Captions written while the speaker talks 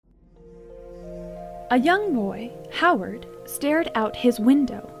A young boy, Howard, stared out his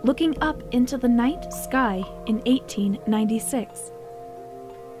window, looking up into the night sky in 1896.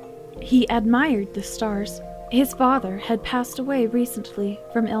 He admired the stars. His father had passed away recently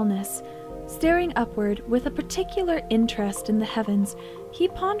from illness. Staring upward with a particular interest in the heavens, he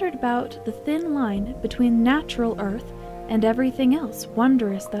pondered about the thin line between natural earth and everything else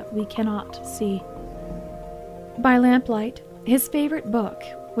wondrous that we cannot see. By lamplight, his favorite book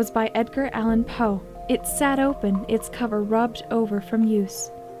was by Edgar Allan Poe. It sat open, its cover rubbed over from use.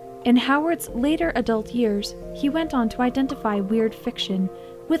 In Howard's later adult years, he went on to identify weird fiction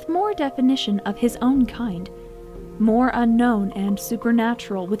with more definition of his own kind, more unknown and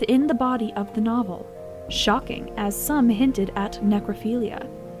supernatural within the body of the novel, shocking as some hinted at necrophilia.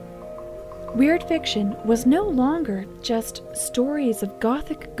 Weird fiction was no longer just stories of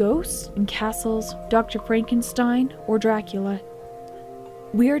gothic ghosts and castles, Dr. Frankenstein, or Dracula.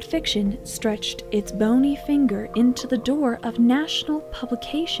 Weird fiction stretched its bony finger into the door of national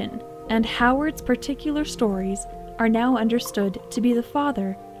publication, and Howard's particular stories are now understood to be the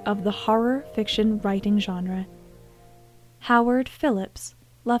father of the horror fiction writing genre. Howard Phillips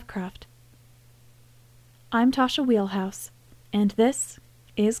Lovecraft. I'm Tasha Wheelhouse, and this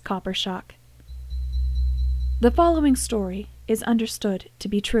is Copper Shock. The following story is understood to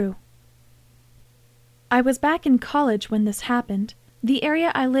be true. I was back in college when this happened. The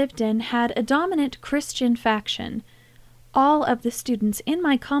area I lived in had a dominant Christian faction. All of the students in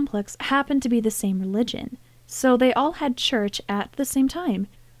my complex happened to be the same religion, so they all had church at the same time.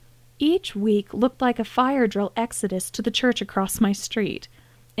 Each week looked like a fire drill exodus to the church across my street.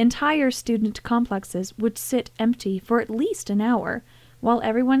 Entire student complexes would sit empty for at least an hour, while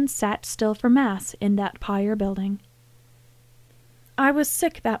everyone sat still for Mass in that pyre building. I was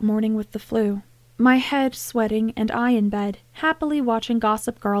sick that morning with the flu. My head sweating and I in bed, happily watching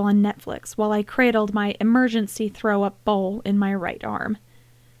Gossip Girl on Netflix while I cradled my emergency throw-up bowl in my right arm.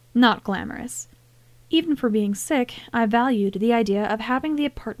 Not glamorous. Even for being sick, I valued the idea of having the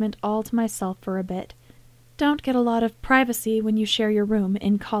apartment all to myself for a bit. Don't get a lot of privacy when you share your room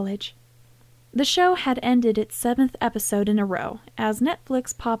in college. The show had ended its 7th episode in a row, as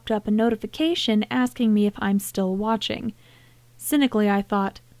Netflix popped up a notification asking me if I'm still watching. Cynically, I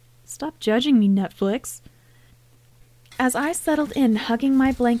thought, "Stop judging me, Netflix." As I settled in, hugging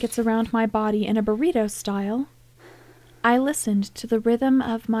my blankets around my body in a burrito style, I listened to the rhythm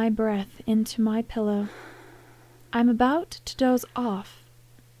of my breath into my pillow. I'm about to doze off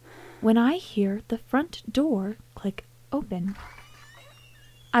when I hear the front door click open.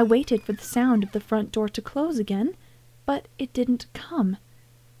 I waited for the sound of the front door to close again, but it didn't come.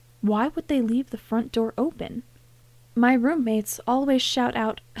 Why would they leave the front door open? My roommates always shout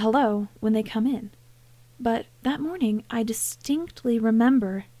out, "Hello," when they come in. But that morning I distinctly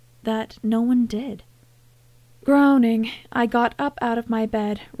remember that no one did. Groaning, I got up out of my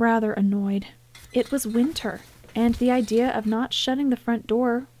bed, rather annoyed. It was winter, and the idea of not shutting the front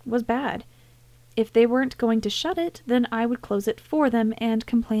door was bad. If they weren't going to shut it, then I would close it for them and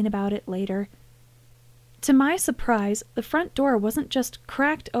complain about it later. To my surprise, the front door wasn't just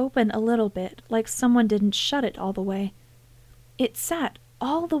cracked open a little bit, like someone didn't shut it all the way. It sat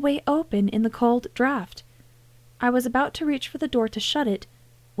all the way open in the cold draft. I was about to reach for the door to shut it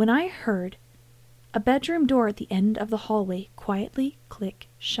when I heard a bedroom door at the end of the hallway quietly click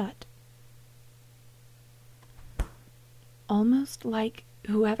shut. Almost like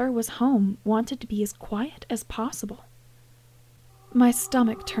whoever was home wanted to be as quiet as possible. My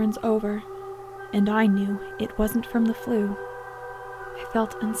stomach turns over, and I knew it wasn't from the flu. I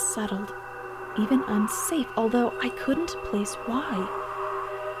felt unsettled, even unsafe, although I couldn't place why.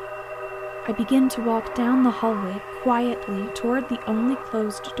 I begin to walk down the hallway quietly toward the only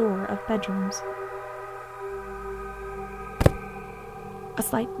closed door of bedrooms. A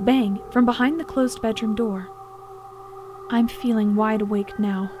slight bang from behind the closed bedroom door. I'm feeling wide awake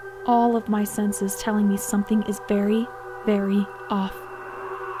now, all of my senses telling me something is very, very off.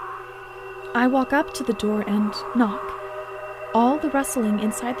 I walk up to the door and knock. All the rustling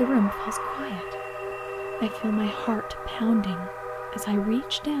inside the room falls quiet. I feel my heart pounding as I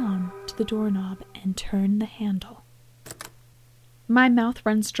reach down to the doorknob and turn the handle. My mouth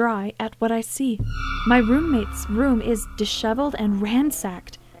runs dry at what I see. My roommate's room is disheveled and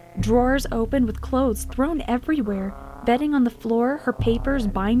ransacked. Drawers open with clothes thrown everywhere, bedding on the floor, her papers,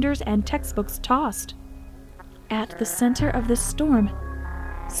 binders, and textbooks tossed. At the center of this storm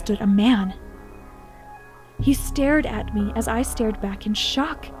stood a man. He stared at me as I stared back in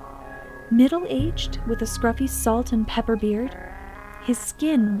shock. Middle-aged, with a scruffy salt and pepper beard, his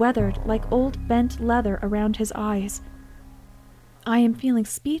skin weathered like old bent leather around his eyes. I am feeling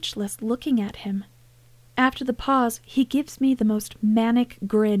speechless looking at him. After the pause, he gives me the most manic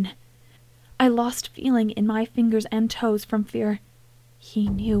grin. I lost feeling in my fingers and toes from fear. He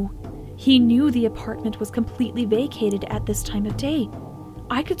knew. He knew the apartment was completely vacated at this time of day.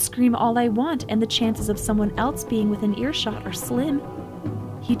 I could scream all I want, and the chances of someone else being within earshot are slim.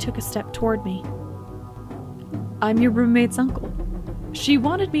 He took a step toward me. "I'm your roommate's uncle. She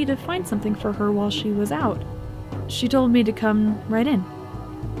wanted me to find something for her while she was out. She told me to come right in."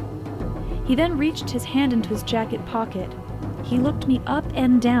 He then reached his hand into his jacket pocket. He looked me up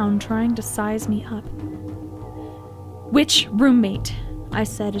and down, trying to size me up. "Which roommate?" I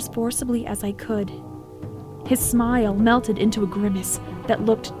said as forcibly as I could. His smile melted into a grimace that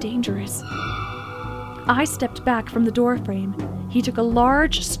looked dangerous. I stepped back from the doorframe. He took a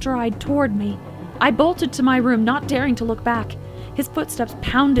large stride toward me. I bolted to my room, not daring to look back. His footsteps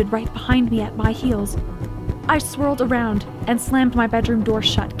pounded right behind me at my heels. I swirled around and slammed my bedroom door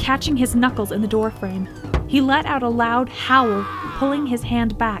shut, catching his knuckles in the doorframe. He let out a loud howl, pulling his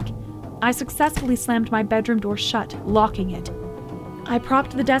hand back. I successfully slammed my bedroom door shut, locking it. I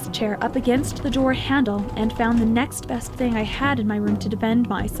propped the desk chair up against the door handle and found the next best thing I had in my room to defend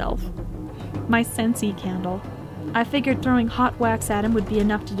myself. My Scentsy candle. I figured throwing hot wax at him would be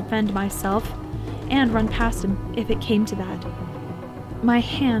enough to defend myself and run past him if it came to that. My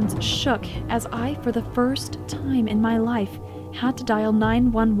hands shook as I, for the first time in my life, had to dial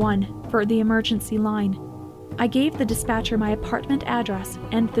 911 for the emergency line. I gave the dispatcher my apartment address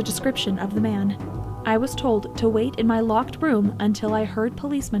and the description of the man. I was told to wait in my locked room until I heard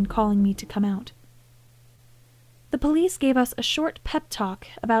policemen calling me to come out. The police gave us a short pep talk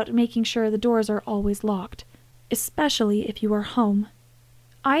about making sure the doors are always locked, especially if you are home.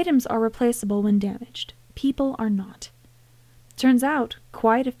 Items are replaceable when damaged. People are not. Turns out,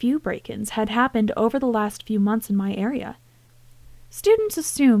 quite a few break-ins had happened over the last few months in my area. Students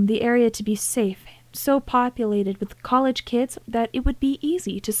assume the area to be safe, so populated with college kids that it would be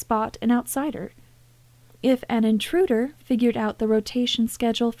easy to spot an outsider. If an intruder figured out the rotation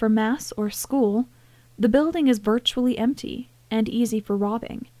schedule for mass or school, the building is virtually empty and easy for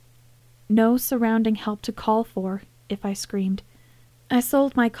robbing. No surrounding help to call for if I screamed. I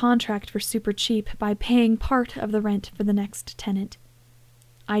sold my contract for super cheap by paying part of the rent for the next tenant.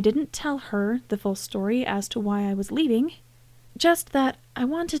 I didn't tell her the full story as to why I was leaving, just that I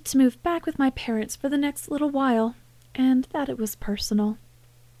wanted to move back with my parents for the next little while, and that it was personal.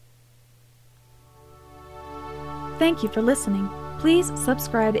 Thank you for listening. Please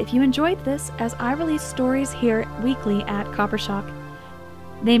subscribe if you enjoyed this, as I release stories here weekly at Coppershock.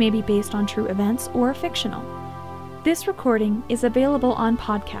 They may be based on true events or fictional. This recording is available on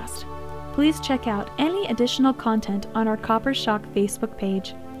podcast. Please check out any additional content on our Coppershock Facebook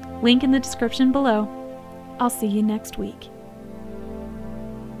page. Link in the description below. I'll see you next week.